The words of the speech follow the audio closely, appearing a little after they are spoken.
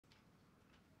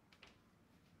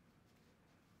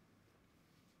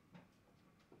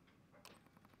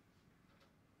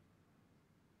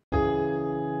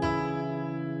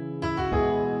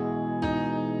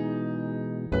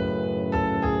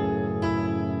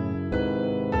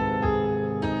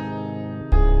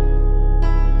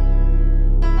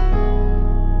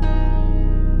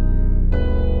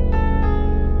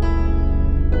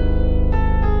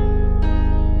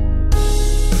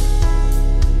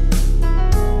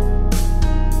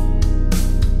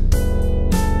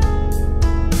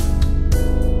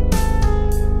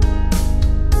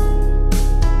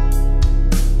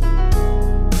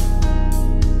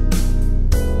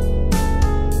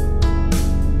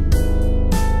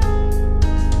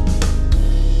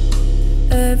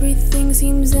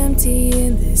Everything seems empty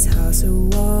in this house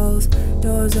of walls.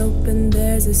 Doors open,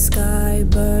 there's a sky,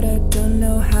 but I don't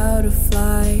know how to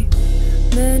fly.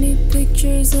 Many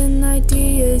pictures and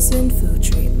ideas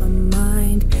infiltrate my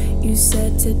mind. You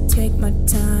said to take my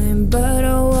time, but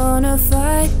I wanna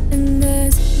fight. And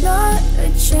there's not a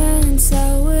chance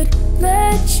I would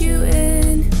let you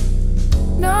in.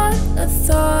 Not a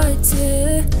thought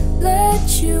to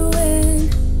let you in.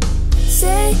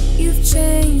 Say you've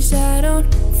changed, I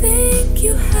don't think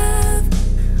you have.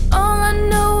 All I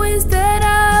know is that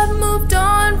I've moved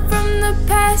on from the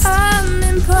past. I'm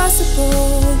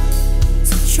impossible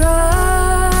to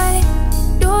try.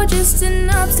 You're just an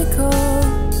obstacle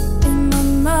in my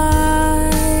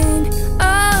mind.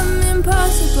 I'm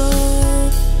impossible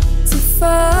to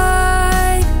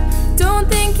fight. Don't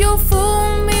think you'll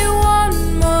fool me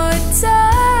one more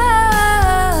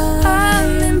time.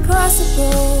 I'm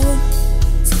impossible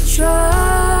to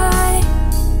try.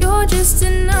 You're just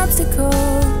an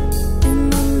obstacle in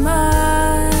my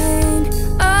mind.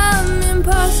 I'm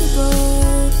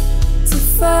impossible to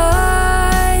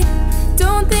fight.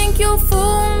 Don't think you'll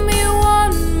fool me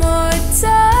one more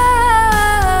time.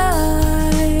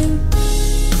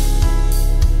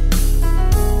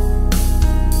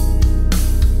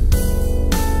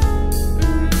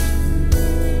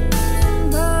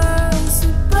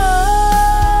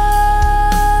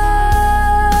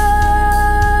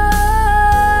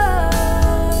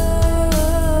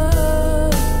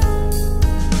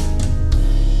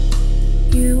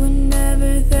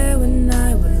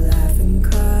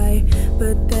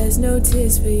 No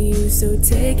tears for you, so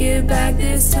take it back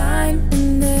this time.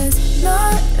 And there's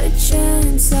not a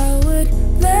chance I would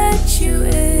let you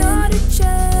in. Not a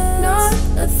chance, not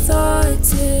a thought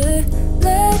to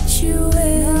let you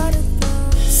in. Not a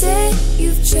thought. Say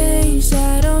you've changed,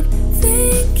 I don't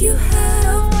think you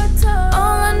have.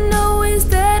 All I know is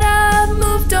that I've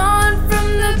moved on from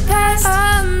the past.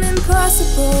 I'm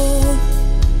impossible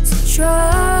to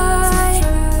try.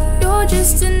 You're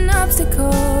just an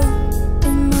obstacle.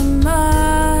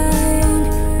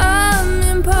 I'm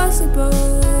impossible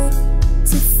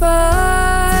to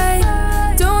fight.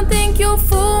 Don't think you'll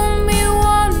fool me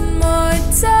one more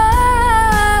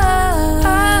time.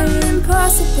 I'm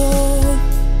impossible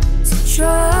to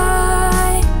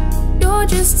try. You're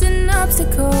just an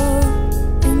obstacle